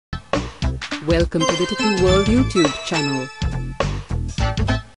Welcome to the Tattoo World YouTube channel.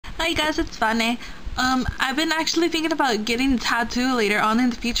 Hi guys, it's Vane. I've been actually thinking about getting a tattoo later on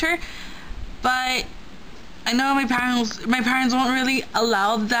in the future, but I know my parents won't really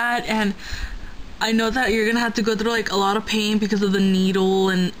allow that, and I know that you're gonna have to go through like a lot of pain because of the needle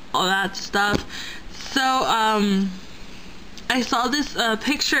and all that stuff. So I saw this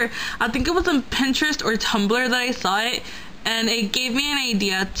picture, I think it was on Pinterest or Tumblr that I saw it, and it gave me an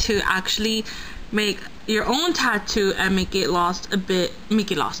idea to actually make your own tattoo and make it last a bit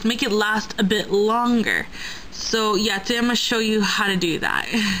longer. So yeah, today I'm gonna show you how to do that.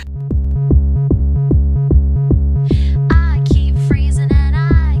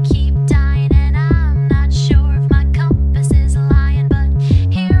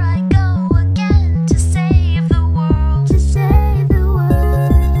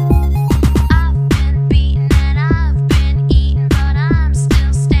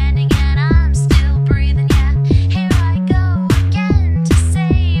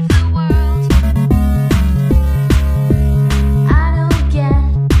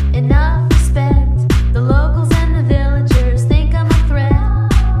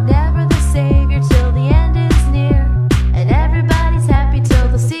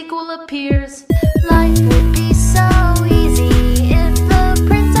 Life would be so easy if the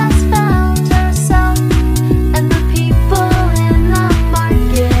princess found herself, and the people in the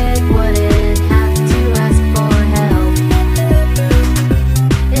market wouldn't have to ask for help.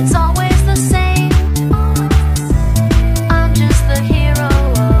 It's always the same, I'm just the hero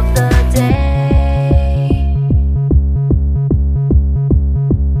of the day.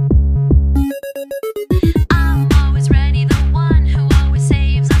 I'm always ready, the one who always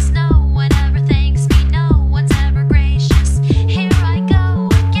saves us. No one ever thanks me, no one's ever gracious. Here I go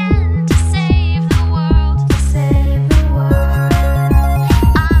again to save the world, to save the world.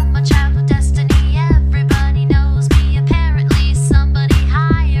 I'm a child of destiny, everybody knows me. Apparently somebody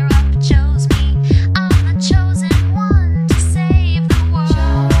higher up chose me. I'm the chosen one to save the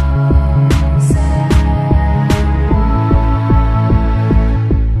world.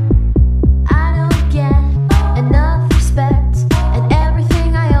 I don't get enough respect, and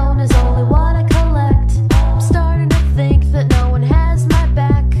everything I own is only what I collect. I'm starting to think that no one has my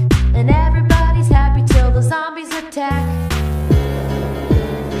back, and everybody's happy till the zombies attack.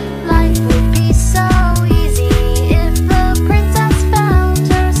 Life would be so easy if the princess found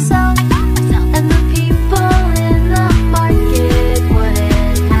herself, and the people in the market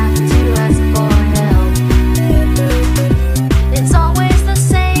wouldn't have to ask for help. It's always the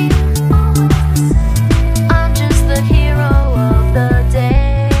same, I'm just the hero of the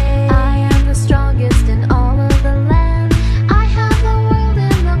day. I am the strongest in all of the land. I have the world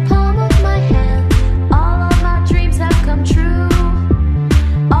in the palm of my hand. All of my dreams have come true,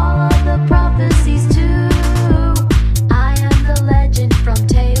 all of the prophecies too. I am the legend from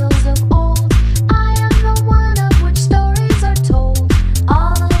tales of old. I am the one of which stories are told.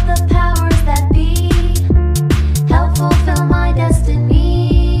 All of the powers that be help fulfill my destiny.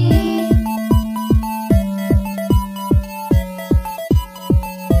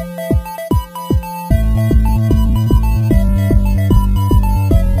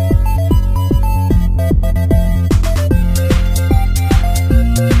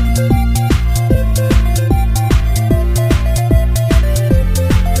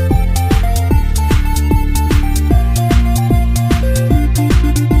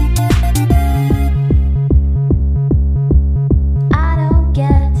 I don't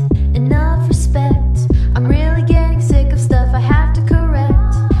get enough respect. I'm really getting sick of stuff I have to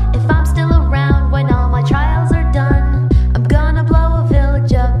correct. If I'm still around when all my trials are done, I'm gonna blow a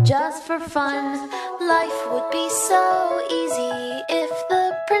village up just for fun. Life would be so easy if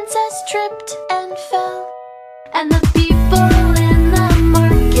the princess tripped and fell, and the people